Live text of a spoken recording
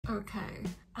Okay.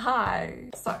 Hi.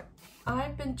 So,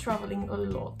 I've been traveling a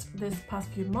lot this past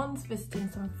few months, visiting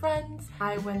some friends.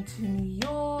 I went to New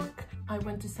York, I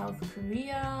went to South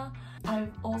Korea.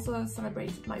 I've also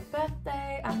celebrated my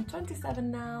birthday. I'm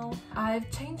 27 now. I've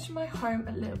changed my home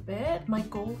a little bit. My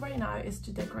goal right now is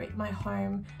to decorate my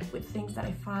home with things that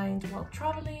I find while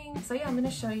traveling. So yeah, I'm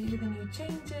gonna show you the new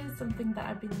changes, something that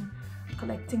I've been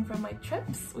collecting from my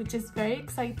trips, which is very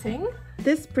exciting.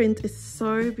 This print is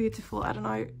so beautiful. I don't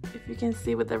know if you can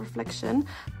see with the reflection.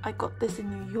 I got this in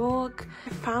New York. I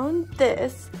found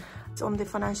this on the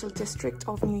financial district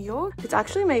of New York. It's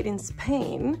actually made in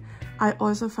Spain. I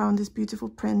also found this beautiful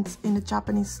print in a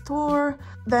Japanese store.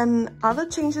 Then other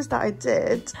changes that I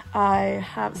did, I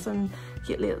have some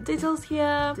cute little details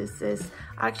here. This is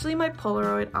actually my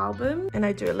Polaroid album, and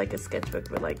I do it like a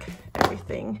sketchbook with like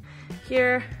everything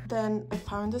here. Then I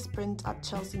found this print at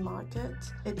Chelsea Market.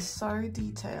 It's so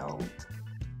detailed.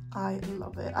 I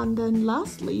love it. And then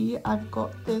lastly, I've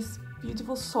got this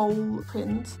beautiful soul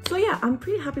print. So yeah, I'm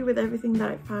pretty happy with everything that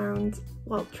I found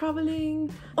while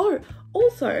traveling. Oh,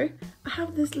 also, I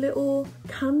have this little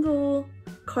candle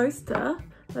coaster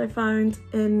that I found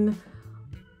in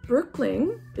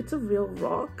Brooklyn. It's a real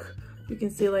rock. You can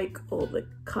see like all the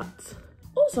cuts.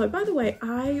 Also, by the way,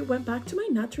 I went back to my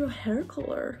natural hair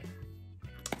color.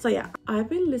 So yeah, I've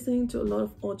been listening to a lot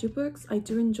of audiobooks. I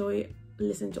do enjoy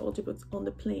listening to audiobooks on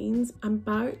the planes. I'm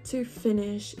about to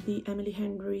finish the Emily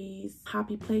Henry's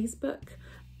Happy Place book.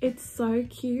 It's so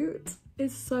cute.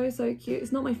 It's so cute.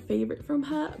 It's not my favorite from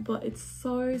her, but it's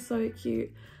so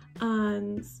cute.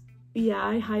 And yeah,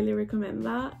 I highly recommend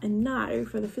that. And now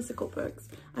for the physical books,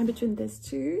 I'm between these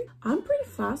two. I'm pretty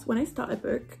fast. When I start a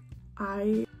book,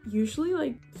 I usually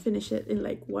like finish it in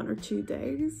like 1 or 2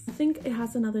 days. I think it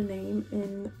has another name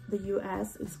in the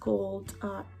US. It's called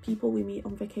People We Meet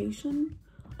on Vacation.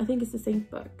 I think it's the same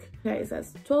book. Okay, it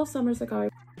says 12 summers ago.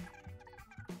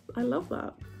 I love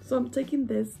that. So I'm taking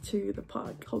this to the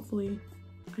park. Hopefully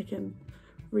I can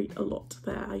read a lot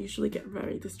there. I usually get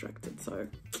very distracted, so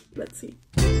let's see.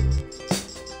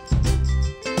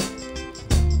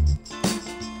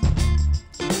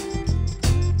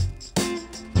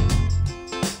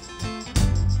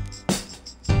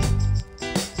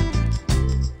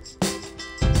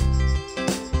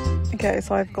 Okay,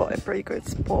 so I've got a pretty good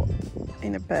spot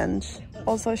in a bench.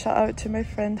 Also, shout out to my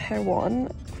friend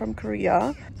Haewon from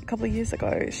Korea. A couple of years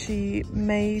ago, she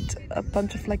made a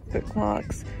bunch of like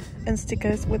bookmarks and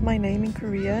stickers with my name in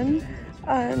Korean,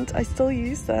 and I still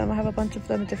use them. I have a bunch of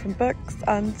them in different books,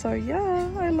 and so yeah,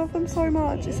 I love them so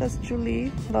much. It says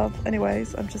Julie, love.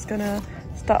 Anyways, I'm just gonna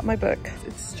start my book.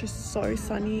 It's just so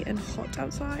sunny and hot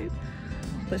outside,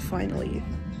 but finally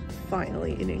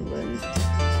in England.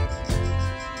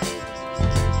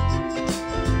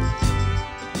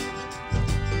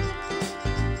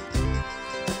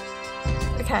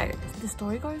 Okay, the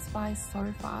story goes by so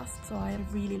fast, so I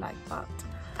really like that.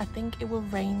 I think it will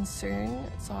rain soon,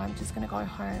 so I'm just gonna go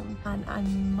home and I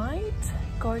might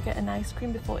go get an ice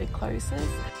cream before it closes.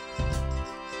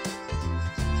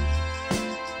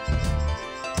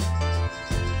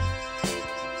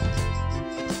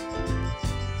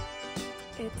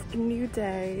 It's a new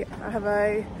day. I have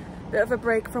a bit of a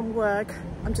break from work.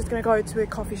 I'm just gonna go to a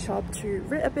coffee shop to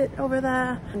read a bit over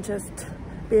there and just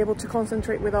be able to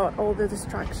concentrate without all the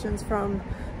distractions from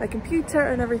my computer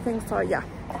and everything. So yeah,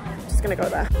 I'm just gonna go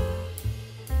there.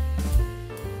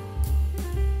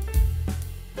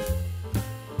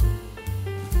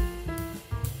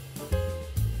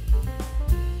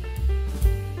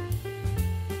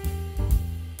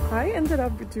 I ended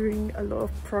up doing a lot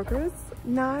of progress.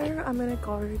 Now I'm gonna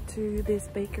go to this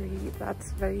bakery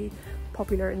that's very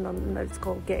popular in London, that's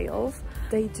called Gale's.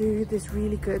 They do this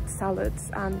really good salads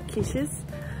and quiches,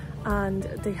 and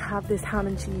they have this ham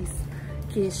and cheese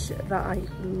quiche that I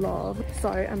love. So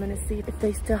I'm gonna see if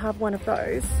they still have one of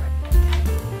those.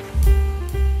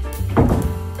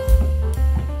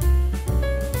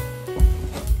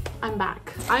 I'm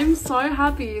back. I'm so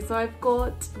happy. So I've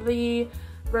got the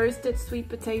roasted sweet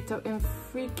potato and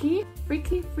friki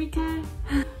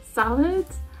salad.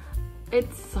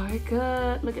 It's so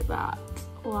good. Look at that.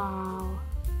 Wow.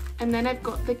 And then I've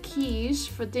got the quiche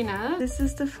for dinner. This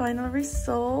is the final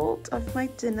result of my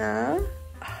dinner.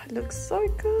 It looks so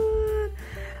good.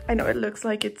 I know it looks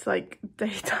like it's like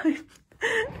daytime.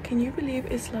 Can you believe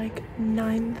it's like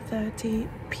 9:30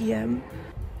 p.m?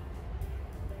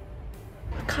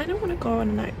 I kind of want to go on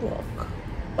a night walk,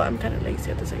 but I'm kind of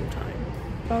lazy at the same time.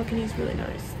 The balcony is really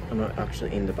nice. I'm not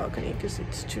actually in the balcony because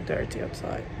it's too dirty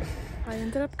outside. I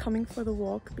ended up coming for the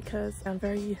walk because I'm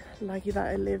very lucky that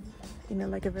I live in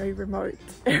a very remote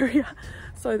area,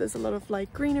 so there's a lot of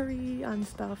like greenery and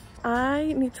stuff.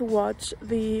 I need to watch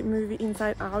the movie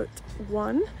Inside Out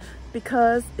 1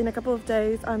 because in a couple of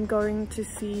days I'm going to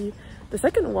see the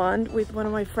second one with one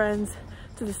of my friends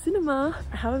to the cinema.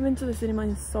 I haven't been to the cinema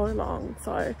in so long,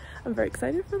 so I'm very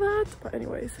excited for that. But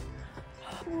anyways,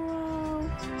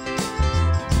 wow.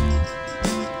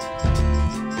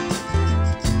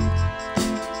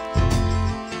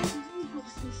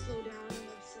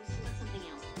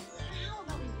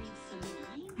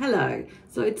 Hello,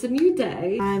 so it's a new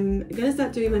day. I'm gonna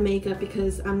start doing my makeup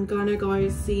because I'm gonna go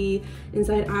see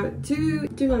Inside Out 2,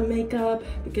 do my makeup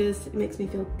because it makes me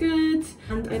feel good.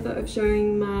 And I thought of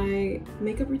showing my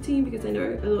makeup routine because I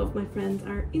know a lot of my friends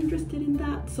are interested in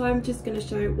that. So I'm just gonna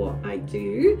show what I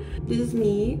do. This is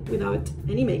me without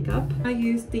any makeup. I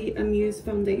use the Amuse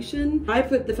foundation. I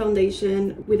put the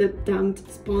foundation with a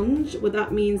damped sponge. What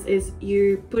that means is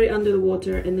you put it under the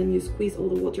water and then you squeeze all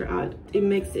the water out. It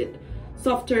makes it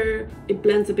softer, it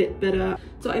blends a bit better.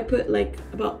 So I put like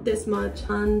about this much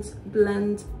and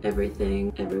blend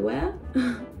everything everywhere.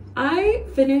 I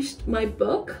finished my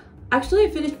book. Actually, I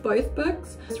finished both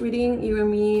books. I was reading You and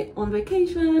Me on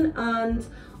Vacation and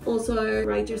also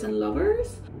Writers and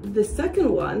Lovers. The second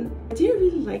one, I didn't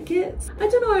really like it. I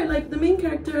don't know, like the main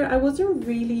character, I wasn't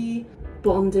really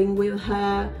bonding with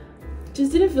her.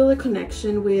 Just didn't feel a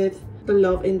connection with the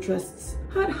love interests.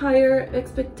 Had higher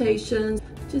expectations.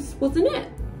 Just wasn't it,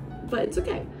 but it's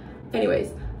okay. Anyways,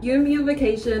 You and Me on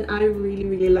Vacation, I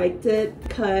really liked it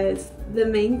because the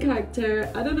main character,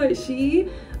 I don't know, she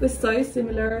was so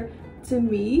similar to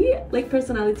me, like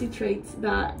personality traits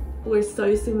that were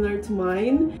so similar to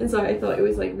mine, and so I thought it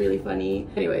was like really funny.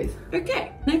 Anyways,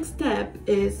 okay, next step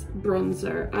is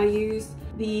bronzer. I use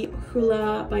the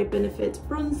Hoola by Benefit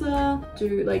bronzer.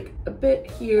 Do like a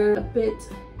bit here, a bit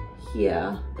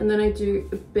here, and then I do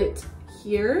a bit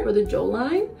here for the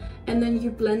jawline, and then you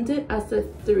blend it as a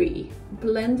 3.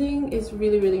 Blending is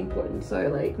really important, so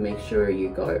like make sure you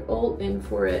go all in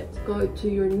for it. Go to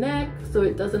your neck so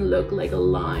it doesn't look like a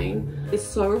line. It's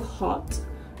so hot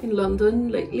in London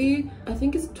lately. I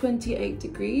think it's 28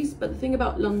 degrees, but the thing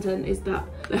about London is that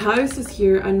the houses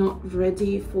here are not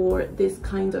ready for this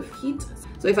kind of heat.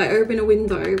 So if I open a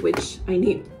window, which I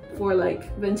need for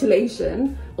like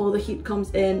ventilation, all the heat comes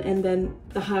in and then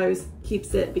the house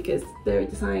keeps it because they're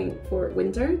designed for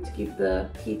winter to keep the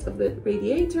heat of the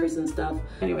radiators and stuff.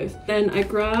 Anyways, then I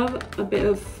grab a bit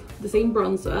of the same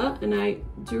bronzer and I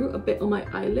do a bit on my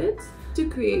eyelids to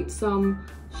create some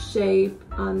shape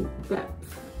and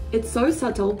depth. It's so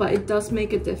subtle, but it does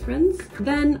make a difference.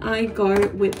 Then I go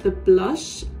with the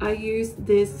blush. I use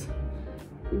this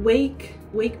Wake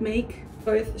Make,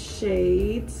 both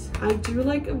shades. I do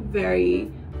like a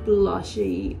very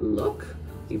blushy look.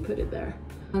 You put it there.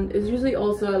 And it's usually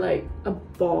also like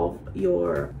above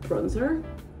your bronzer.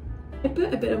 I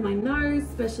put a bit of my nose,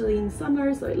 especially in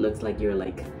summer, so it looks like you're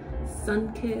like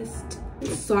sun-kissed.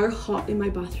 It's so hot in my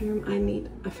bathroom. I need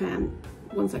a fan.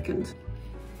 1 second.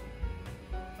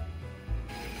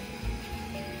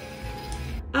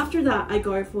 After that, I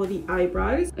go for the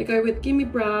eyebrows. I go with Gimme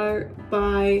Brow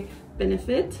by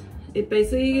Benefit. It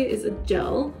basically is a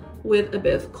gel with a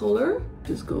bit of color.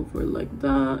 Just go for it like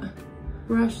that.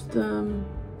 Brush them,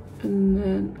 and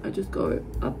then I just go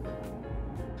up.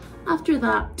 After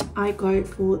that, I go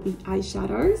for the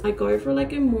eyeshadows. I go for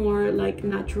like a more like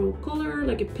natural color,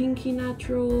 like a pinky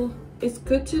natural. It's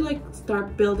good to like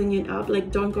start building it up. Like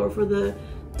don't go for the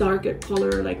darker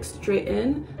color like straight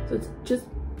in. So it's just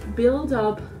build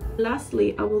up.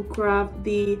 Lastly, I will grab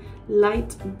the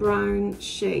light brown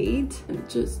shade and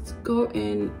just go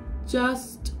in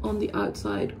just on the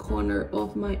outside corner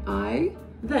of my eye.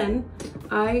 Then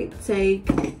I take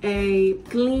a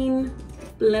clean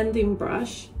blending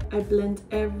brush. I blend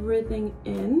everything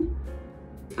in.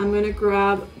 I'm gonna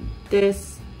grab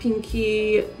this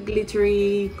pinky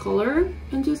glittery color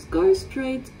and just go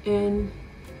straight in.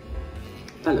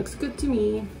 That looks good to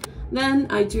me. Then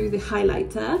I do the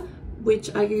highlighter,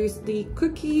 which I use the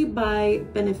Cookie by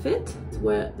Benefit,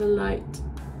 where the light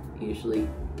usually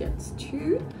gets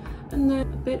to, and then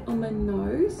a bit on my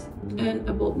nose and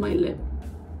above my lip.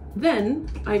 Then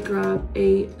I grab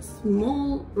a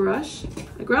small brush.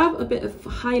 I grab a bit of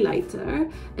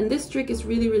highlighter, and this trick is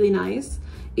really nice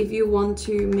if you want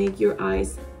to make your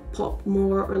eyes pop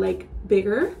more or like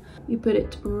bigger. You put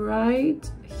it right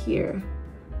here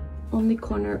on the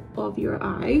corner of your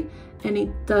eye, and it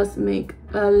does make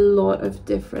a lot of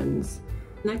difference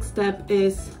Next step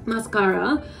is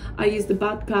mascara. I use the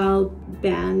Bad Pal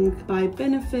Bang by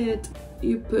Benefit.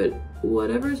 You put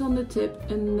whatever's on the tip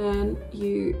and then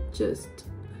you just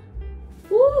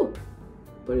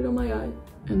put it on my eye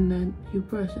and then you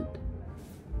brush it.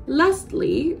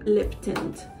 Lastly, lip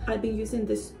tint. I've been using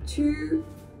these two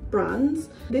brands.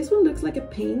 This one looks like a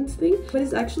paint thing, but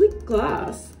it's actually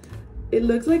glass. It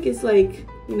looks like it's like,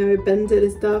 you know, bended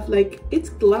and stuff. Like, it's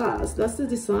glass. That's the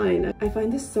design. I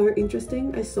find this so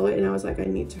interesting. I saw it and I was like, I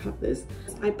need to have this.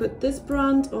 I put this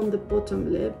brand on the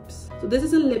bottom lips. So this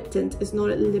is a lip tint. It's not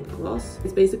a lip gloss.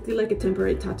 It's basically like a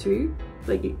temporary tattoo.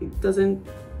 Like, it doesn't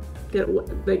get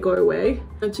like go away.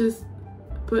 I just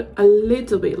put a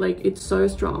little bit, like, it's so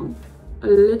strong, a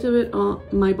little bit on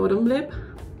my bottom lip,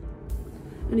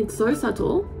 and it's so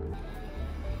subtle.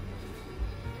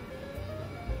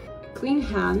 Clean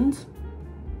hand,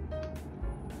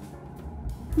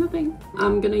 nothing.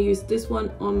 I'm gonna use this one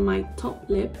on my top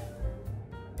lip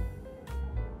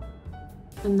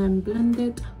and then blend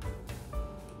it.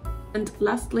 And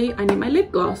lastly, I need my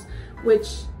lip gloss,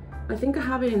 which I think I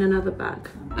have it in another bag.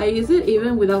 I use it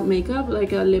even without makeup,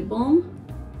 like a lip balm.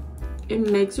 It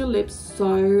makes your lips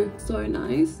so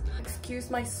nice. Excuse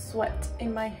my sweat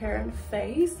in my hair and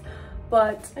face,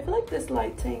 but I feel like this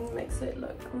lighting makes it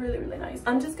look really nice.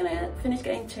 I'm just gonna finish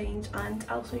getting changed and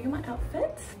I'll show you my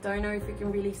outfit. Don't know if you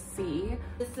can really see.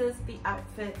 This is the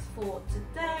outfit for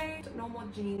today. Normal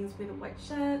jeans with a white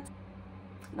shirt.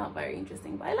 Not very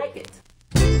interesting, but I like it.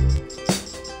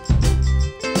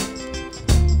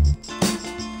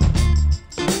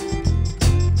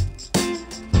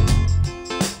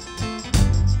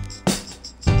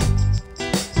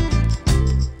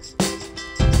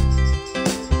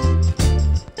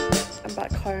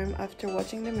 Home after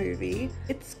watching the movie.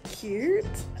 It's cute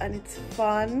and it's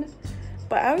fun,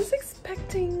 but I was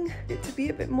expecting it to be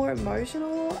a bit more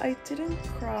emotional. I didn't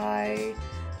cry.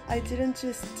 I didn't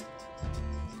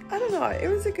I don't know. It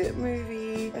was a good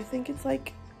movie. I think it's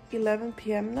like 11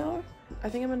 p.m. now. I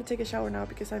think I'm gonna take a shower now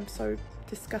because I'm so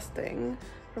disgusting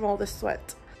from all the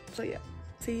sweat. So yeah,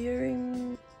 see you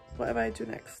in whatever I do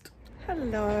next.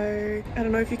 Hello. I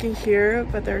don't know if you can hear,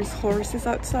 but there's horses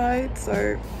outside,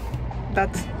 so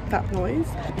that's that noise.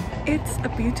 It's a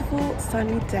beautiful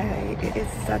sunny day. It is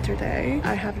Saturday.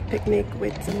 I have a picnic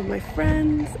with some of my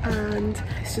friends and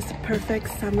it's just a perfect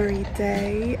summery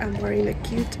day. I'm wearing a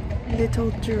cute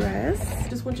little dress.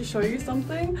 Just want to show you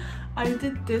something. I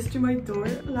did this to my door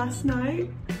last night.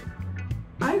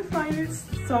 I find it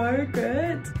so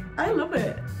good. I love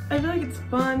it. I feel like it's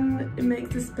fun. It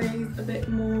makes the space a bit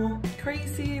more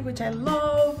crazy, which I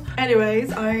love.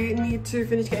 Anyways, I need to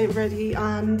finish getting ready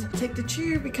and take the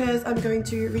tube because I'm going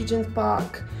to Regent's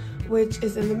Park, which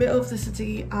is in the middle of the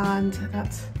city, and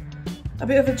that's a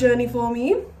bit of a journey for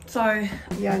me. So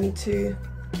yeah, I need to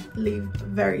leave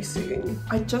very soon.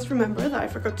 I just remembered that I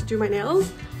forgot to do my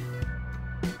nails.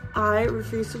 I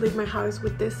refuse to leave my house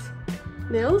with this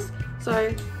nails,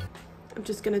 so I'm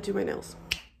just gonna do my nails.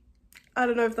 I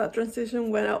don't know if that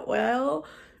transition went out well,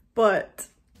 but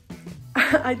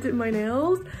I did my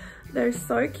nails. They're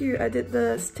so cute. I did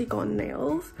the stick-on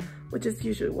nails, which is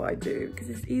usually what I do because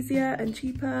it's easier and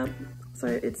cheaper. So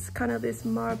it's kind of this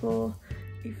marble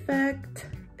effect,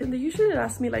 and they usually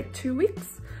last me like 2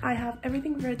 weeks. I have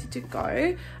everything ready to go.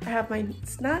 I have my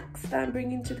snacks that I'm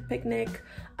bringing to the picnic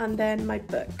and then my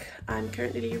book. I'm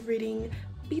currently reading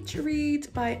Beach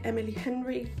Read by Emily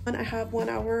Henry, and I have 1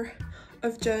 hour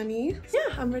of journey.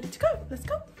 Yeah, I'm ready to go. Let's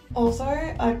go. Also,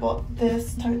 I bought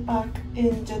this tote bag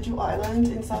in Jeju Island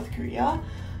in South Korea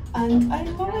and I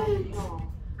love it.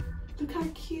 Look how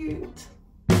cute.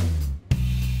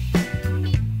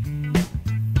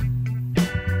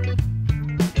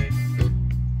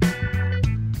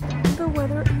 The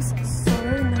weather is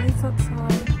so nice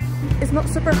outside. It's not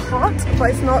super hot,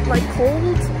 but it's not like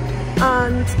cold,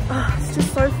 and it's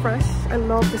just so fresh. I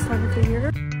love this time of the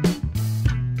year.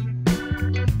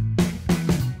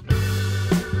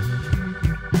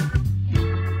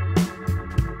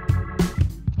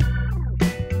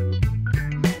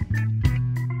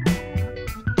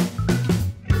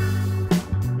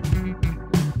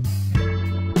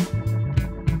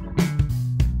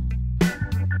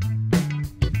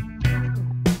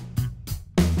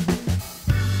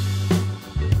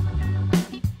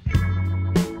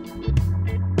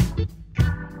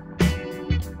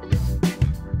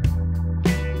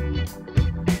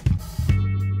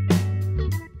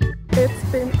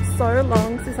 It's been so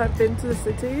long since I've been to the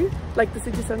city, like the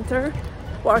city center,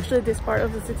 well actually this part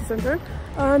of the city center,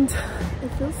 and it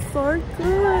feels so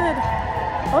good.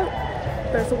 Oh,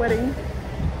 there's a wedding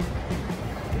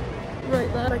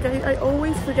right there. Like I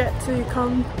always forget to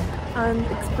come and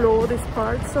explore these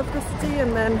parts of the city,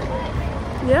 and then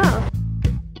yeah.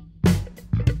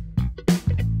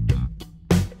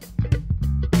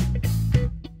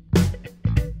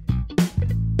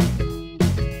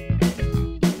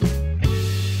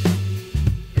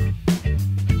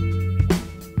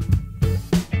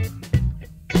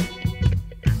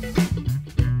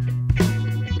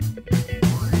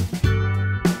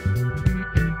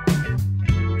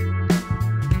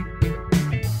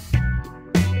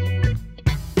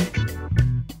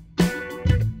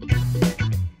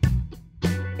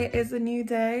 It is a new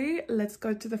day. Let's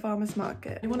go to the farmer's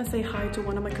market. I want to say hi to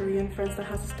one of my Korean friends that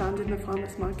has a stand in the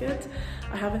farmer's market.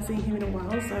 I haven't seen him in a while,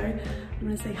 so I'm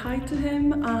going to say hi to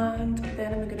him, and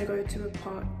then I'm going to go to a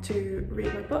park to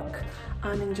read my book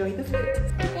and enjoy the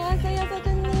food. 안녕하세요,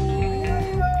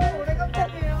 사장님.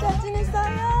 잘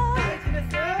지냈어요?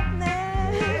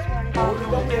 네.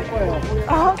 너무 예뻐요.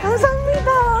 감사합니다.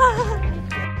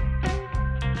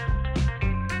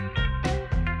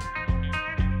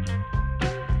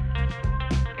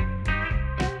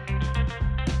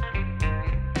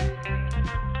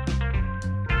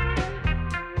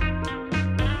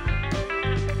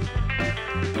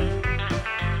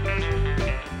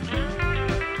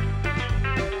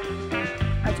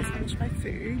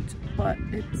 But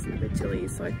it's a bit chilly,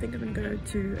 so I think I'm gonna go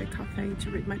to a cafe to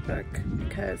read my book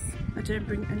because I didn't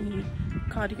bring any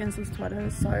cardigans or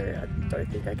sweaters, so I don't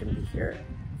think I can be here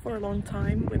for a long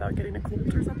time without getting a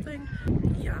cold or something.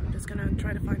 Yeah, I'm just gonna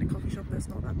try to find a coffee shop that's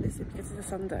not that busy because it's a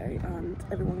Sunday and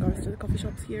everyone goes to the coffee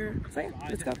shops here. So yeah,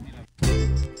 let's go.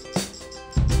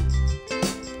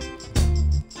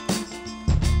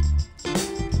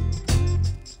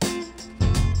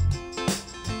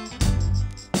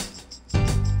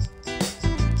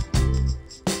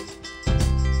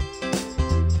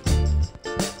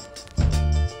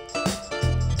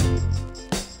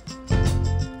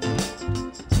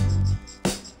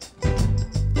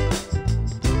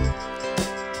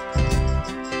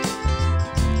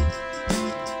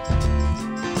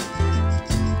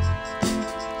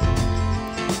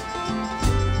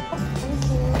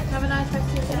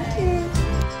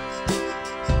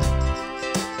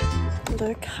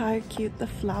 Look how cute the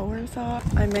flowers are.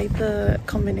 I made the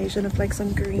combination of like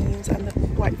some greens and the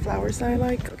white flowers that I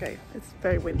like. Okay, it's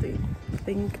very windy. I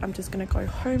think I'm just gonna go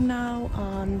home now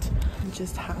and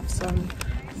just have some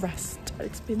rest.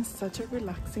 It's been such a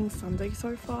relaxing Sunday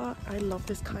so far. I love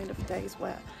this kind of days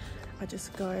where I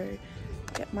just go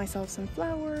get myself some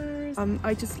flowers.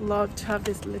 I just love to have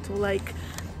this little like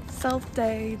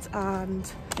self-date and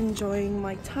enjoying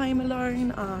my time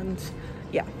alone, and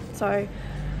yeah, so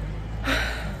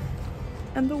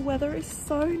and the weather is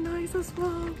so nice as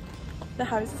well. The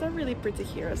houses are really pretty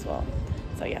here as well,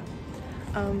 so yeah.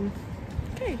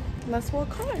 Okay, let's walk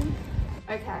home.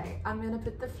 Okay, I'm gonna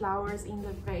put the flowers in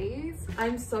the vase.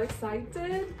 I'm so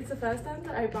excited. It's the first time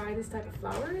that I buy this type of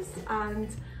flowers, and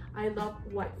I love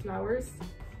white flowers.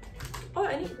 Oh,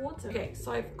 I need water. Okay,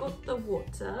 so I've got the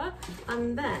water,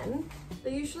 and then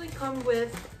they usually come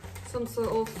with some sort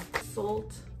of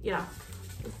salt. Yeah,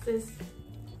 it's this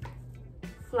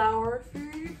flour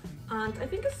food, and I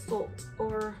think it's salt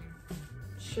or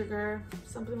sugar,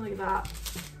 something like that.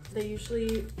 They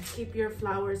usually keep your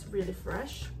flowers really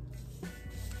fresh.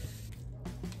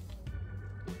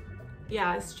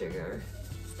 Yeah, it's sugar.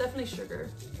 It's definitely sugar.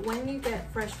 When you get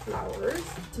fresh flowers,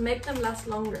 to make them last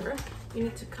longer, you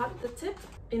need to cut the tip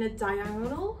in a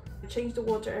diagonal. Change the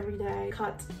water every day,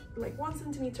 cut like 1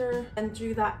 centimeter, and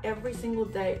do that every single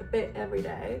day, a bit every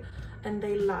day, and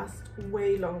they last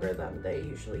way longer than they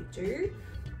usually do.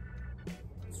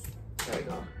 There we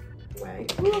go.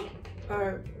 Wait.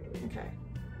 Oh, okay.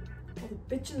 All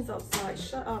the bitches outside,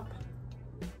 shut up.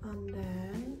 And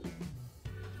then,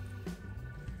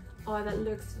 oh, that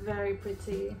looks very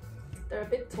pretty. They're a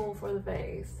bit tall for the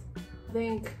vase. I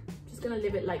think I'm just gonna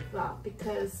leave it like that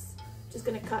because I'm just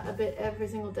gonna cut a bit every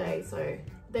single day, so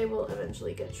they will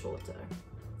eventually get shorter.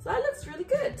 So that looks really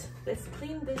good. Let's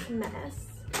clean this mess.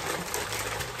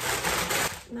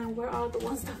 Now, where are the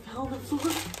ones that fell on the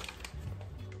floor?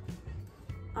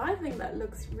 I think that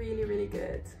looks really, really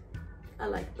good. I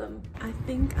like them. I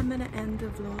think I'm gonna end the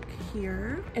vlog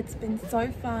here. It's been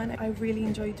so fun. I really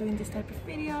enjoy doing this type of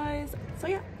videos. So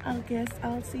yeah, I guess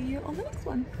I'll see you on the next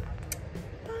one.